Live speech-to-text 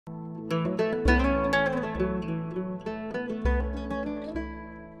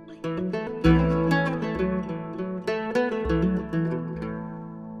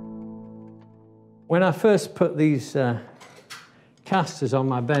When I first put these casters on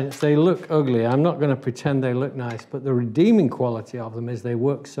my bench, they look ugly. I'm not going to pretend they look nice, but the redeeming quality of them is they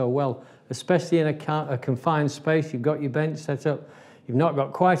work so well, especially in a confined space. You've got your bench set up, you've not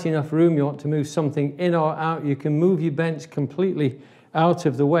got quite enough room, you want to move something in or out, you can move your bench completely out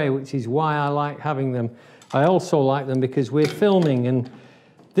of the way, which is why I like having them. I also like them because we're filming, and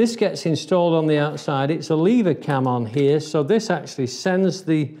this gets installed on the outside. It's a lever cam on here, so this actually sends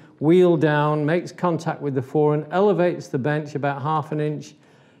the wheel down, makes contact with the fore and elevates the bench about ½ inch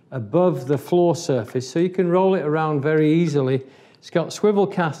above the floor surface, so you can roll it around very easily. It's got swivel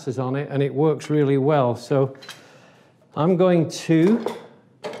casters on it and it works really well. So I'm going to,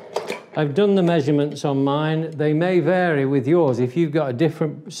 I've done the measurements on mine. They may vary with yours if you've got a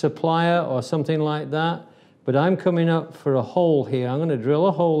different supplier or something like that, but I'm coming up for a hole here. I'm going to drill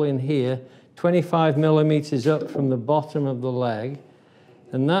a hole in here, 25 millimeters up from the bottom of the leg.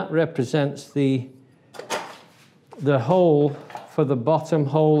 And that represents the hole for the bottom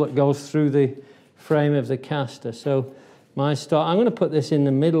hole that goes through the frame of the caster. So my start, I'm going to put this in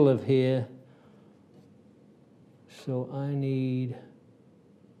the middle of here. So I need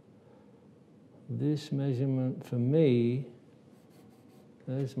this measurement for me.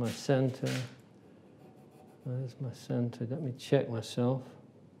 There's my center. There's my center. Let me check myself.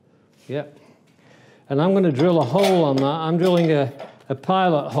 Yep. And I'm going to drill a hole on that. I'm drilling a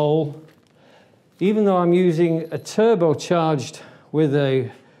pilot hole, even though I'm using a turbocharged with a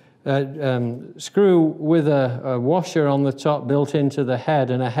screw with a washer on the top built into the head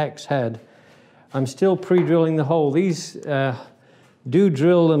and a hex head. I'm still pre-drilling the hole. These do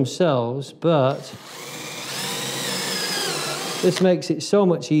drill themselves, but this makes it so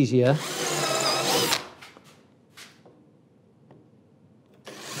much easier.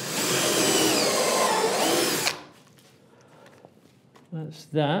 That's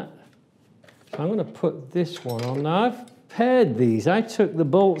that. So I'm going to put this one on. Now I've paired these. I took the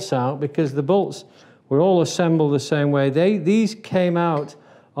bolts out because the bolts were all assembled the same way. These came out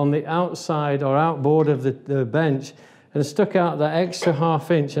on the outside or outboard of the bench and stuck out that extra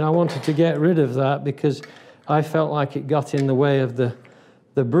 ½ inch, and I wanted to get rid of that because I felt like it got in the way of the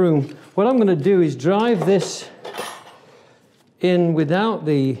broom. What I'm going to do is drive this in without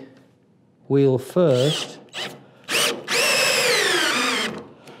the wheel first.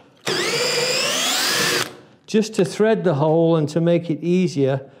 Just to thread the hole and to make it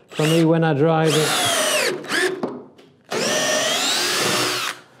easier for me when I drive it.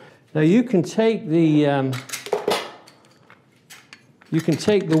 Now you can take the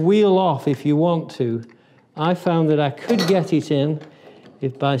wheel off if you want to. I found that I could get it in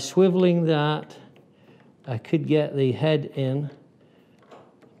if by swiveling that I could get the head in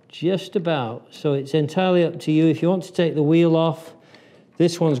just about. So it's entirely up to you. If you want to take the wheel off,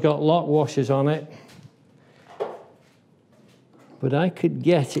 this one's got lock washers on it. But I could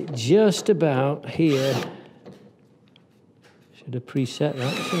get it just about here. Should have preset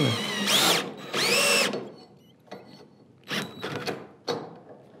that, shouldn't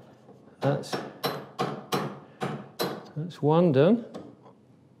I? That's one done.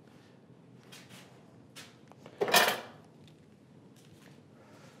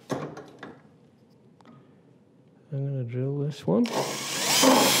 I'm going to drill this one.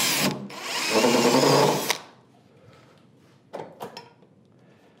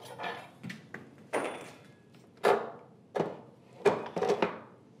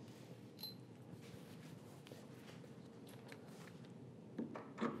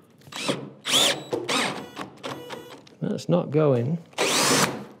 That's not going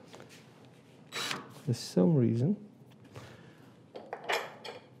for some reason.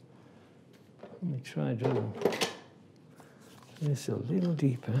 Let me try drilling this a little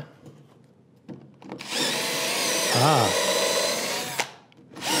deeper.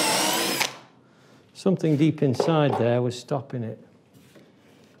 Something deep inside there was stopping it.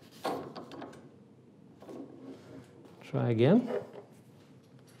 Try again.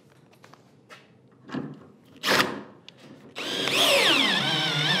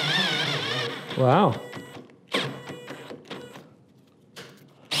 Wow.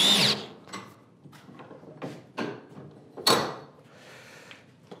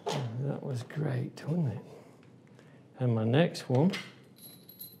 That was great, wasn't it? And my next one.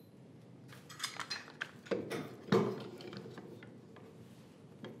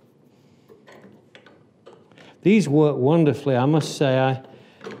 These work wonderfully, I must say.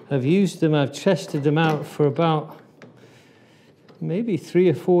 I've used them, I've tested them out for about maybe 3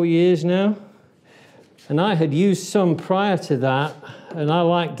 or 4 years now. And I had used some prior to that, and I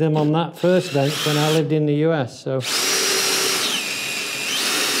liked them on that first bench when I lived in the US, so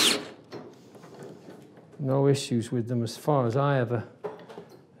no issues with them as far as I ever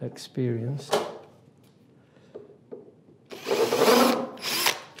experienced.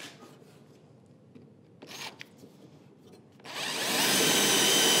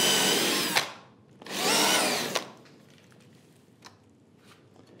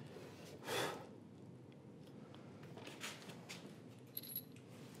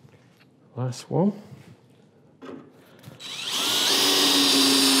 Last one.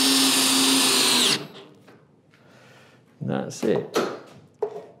 And that's it. So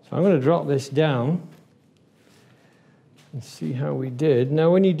I'm going to drop this down and see how we did.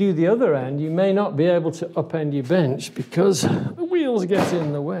 Now, when you do the other end, you may not be able to upend your bench because the wheels get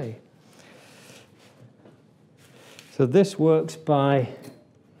in the way. So this works by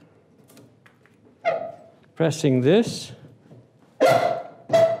pressing this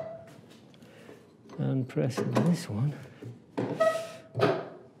and pressing this one.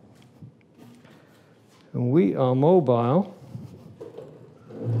 And we are mobile.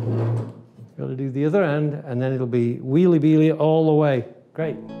 Got to do the other end, and then it'll be wheelie-beelie all the way.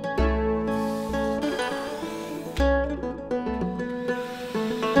 Great.